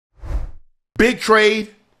Big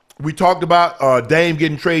trade. We talked about Dame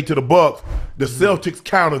getting traded to the Bucks. The Celtics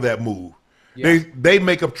counter that move. Yeah. They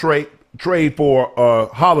make up trade for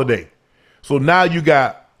Holiday. So now you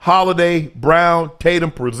got Holiday, Brown,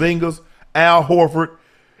 Tatum, Porzingis, Al Horford,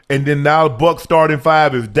 and then now the Bucks starting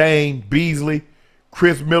five is Dame, Beasley,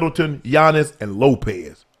 Chris Middleton, Giannis, and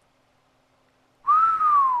Lopez.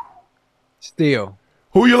 Still.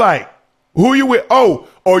 Who you like? Who you with? Oh,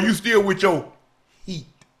 or you still with your Heat?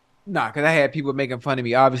 Nah, because I had people making fun of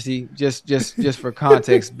me. Obviously, just for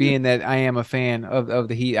context, being that I am a fan of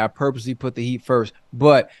the Heat, I purposely put the Heat first.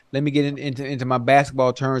 But let me get into my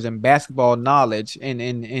basketball terms and basketball knowledge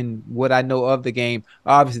and what I know of the game.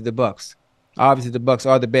 Obviously, the Bucks. Obviously, the Bucks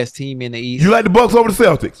are the best team in the East. You like the Bucks over the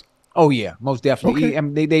Celtics? Oh yeah, most definitely. Okay. I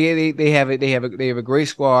mean, they have a great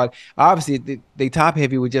squad. Obviously, they top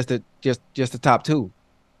heavy with just the top two.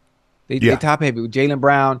 They top heavy with Jaylen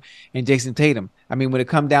Brown and Jayson Tatum. I mean, when it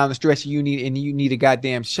comes down the stretch, you need a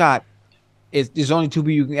goddamn shot. There's only two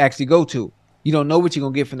people you can actually go to. You don't know what you're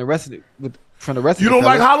gonna get from the rest of it. You don't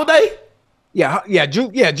like Holiday? Yeah,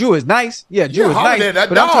 Jrue is nice. Yeah, Jrue is Holiday, nice.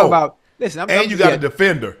 But I'm talking about you got a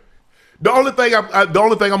defender. The only thing I'm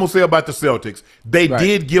gonna say about the Celtics, they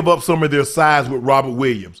did give up some of their size with Robert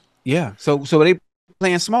Williams. Yeah, so they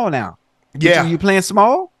playing small now. Yeah, you playing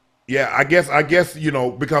small? Yeah, I guess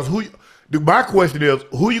because my question is,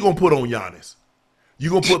 who you gonna put on Giannis? You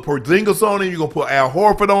gonna put Porzingis on him? You gonna put Al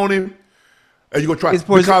Horford on him? Are you gonna try? Is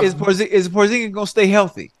Porzingis gonna stay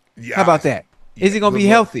healthy? Yeah, how about that? Is he gonna be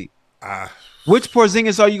healthy? Which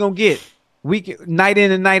Porzingis are you gonna get night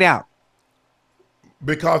in and night out?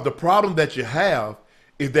 Because the problem that you have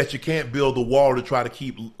is that you can't build a wall to try to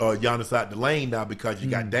keep Giannis out the lane now because you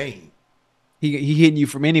got Dame. He hitting you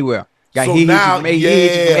from anywhere. So now, he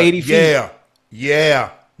hit you from 80 feet. Yeah.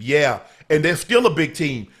 And they're still a big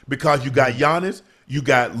team because you got Giannis, you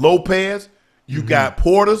got Lopez, you got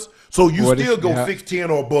Portis. So you still go 6'10"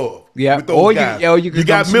 or above. Yeah. With those guys. You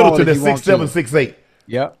got Middleton at 6'7", 6'8".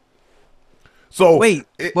 Yep. So wait,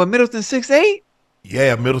 Middleton 6'8"?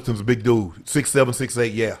 Yeah, Middleton's a big dude. 6'7",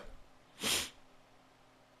 6'8", yeah.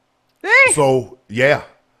 Dang. So, yeah.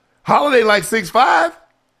 Holiday like 6'5"?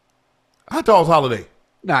 How tall is Holiday?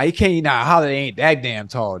 Nah, he can't. Nah, Holiday ain't that damn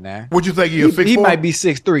tall now. What you think he is, 6'4"? He might be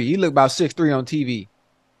 6'3". He look about 6'3" on TV.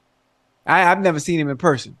 I've never seen him in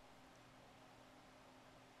person.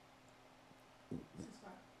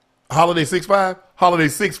 Holiday 6'5"? Holiday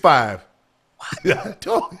 6'5".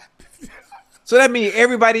 So that means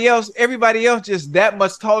everybody else just that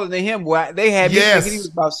much taller than him. Boy, they had me thinking he was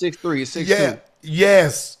about 6'3", 6'2".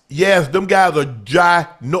 Yes. Them guys are guys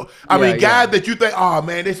that you think, oh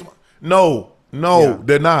man,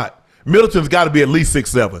 they're not. Middleton's got to be at least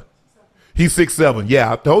 6'7". He's 6'7".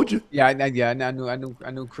 Yeah, I told you. Yeah, I knew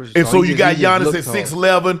Chris. And so you got Giannis at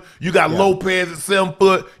 6'11". You got Lopez at 7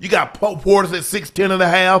 foot. You got Portis at 6'10" and a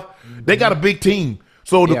half. They got a big team.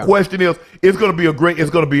 So the question is, it's going to be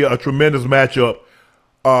a tremendous matchup.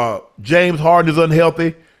 James Harden is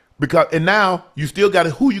unhealthy and now you still got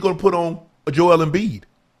who you going to put on Joel Embiid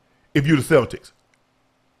if you're the Celtics?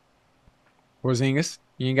 Porzingis,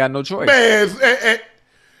 you ain't got no choice. Man,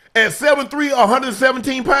 at 7'3",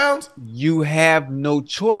 117 pounds, you have no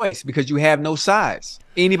choice because you have no size.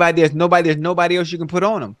 There's nobody else you can put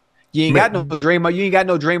on him. You ain't got no Draymond. You ain't got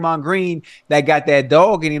no Draymond Green that got that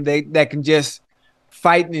dog in him that can just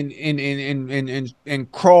fight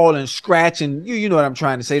and crawl and scratch and you know what I'm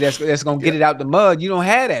trying to say. That's gonna get it out the mud. You don't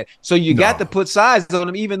have that, so you got to put size on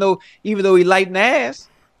him. Even though he light in the ass,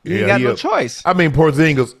 you ain't got no choice. I mean,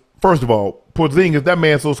 Porzingis. First of all, Porzingis, that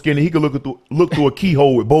man's so skinny he could look through a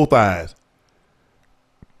keyhole with both eyes.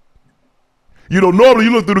 Normally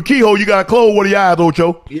you look through the keyhole, you gotta close one of your eyes,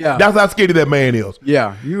 Ocho. Yeah, that's how skinny that man is.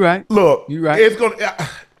 Yeah, you're right. Look, you're right. It's gonna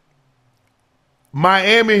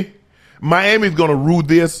Miami's going to rule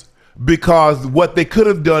this because what they could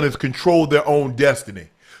have done is control their own destiny.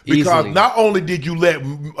 Because not only did you let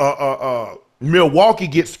Milwaukee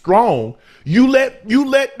get strong, you let the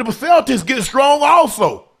Celtics get strong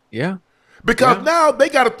also. Yeah. Because now they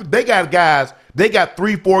got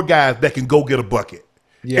 3-4 guys that can go get a bucket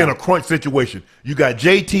in a crunch situation. You got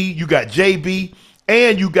JT, you got JB,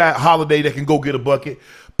 and you got Holiday that can go get a bucket.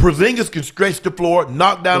 Porzingis can stretch the floor,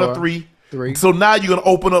 knock down a three. So now you're going to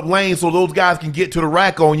open up lanes so those guys can get to the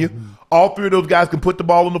rack on you. All three of those guys can put the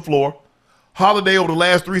ball on the floor. Holiday over the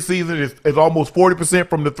last 3 seasons is almost 40%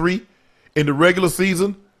 from the three in the regular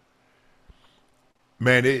season.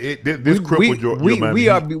 Man, this crippled your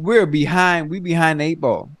we're behind. We behind the 8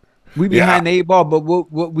 ball. We behind the 8 ball. But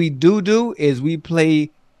what we do is we play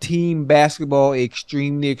team basketball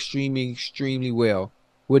extremely well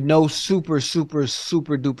with no super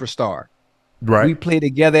duper star. Right. We play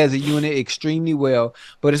together as a unit extremely well,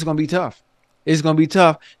 but it's going to be tough. It's going to be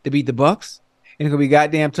tough to beat the Bucks, and it's going to be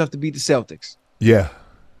goddamn tough to beat the Celtics. Yeah.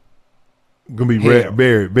 Going to be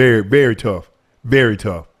very, very, very tough. Very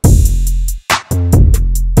tough.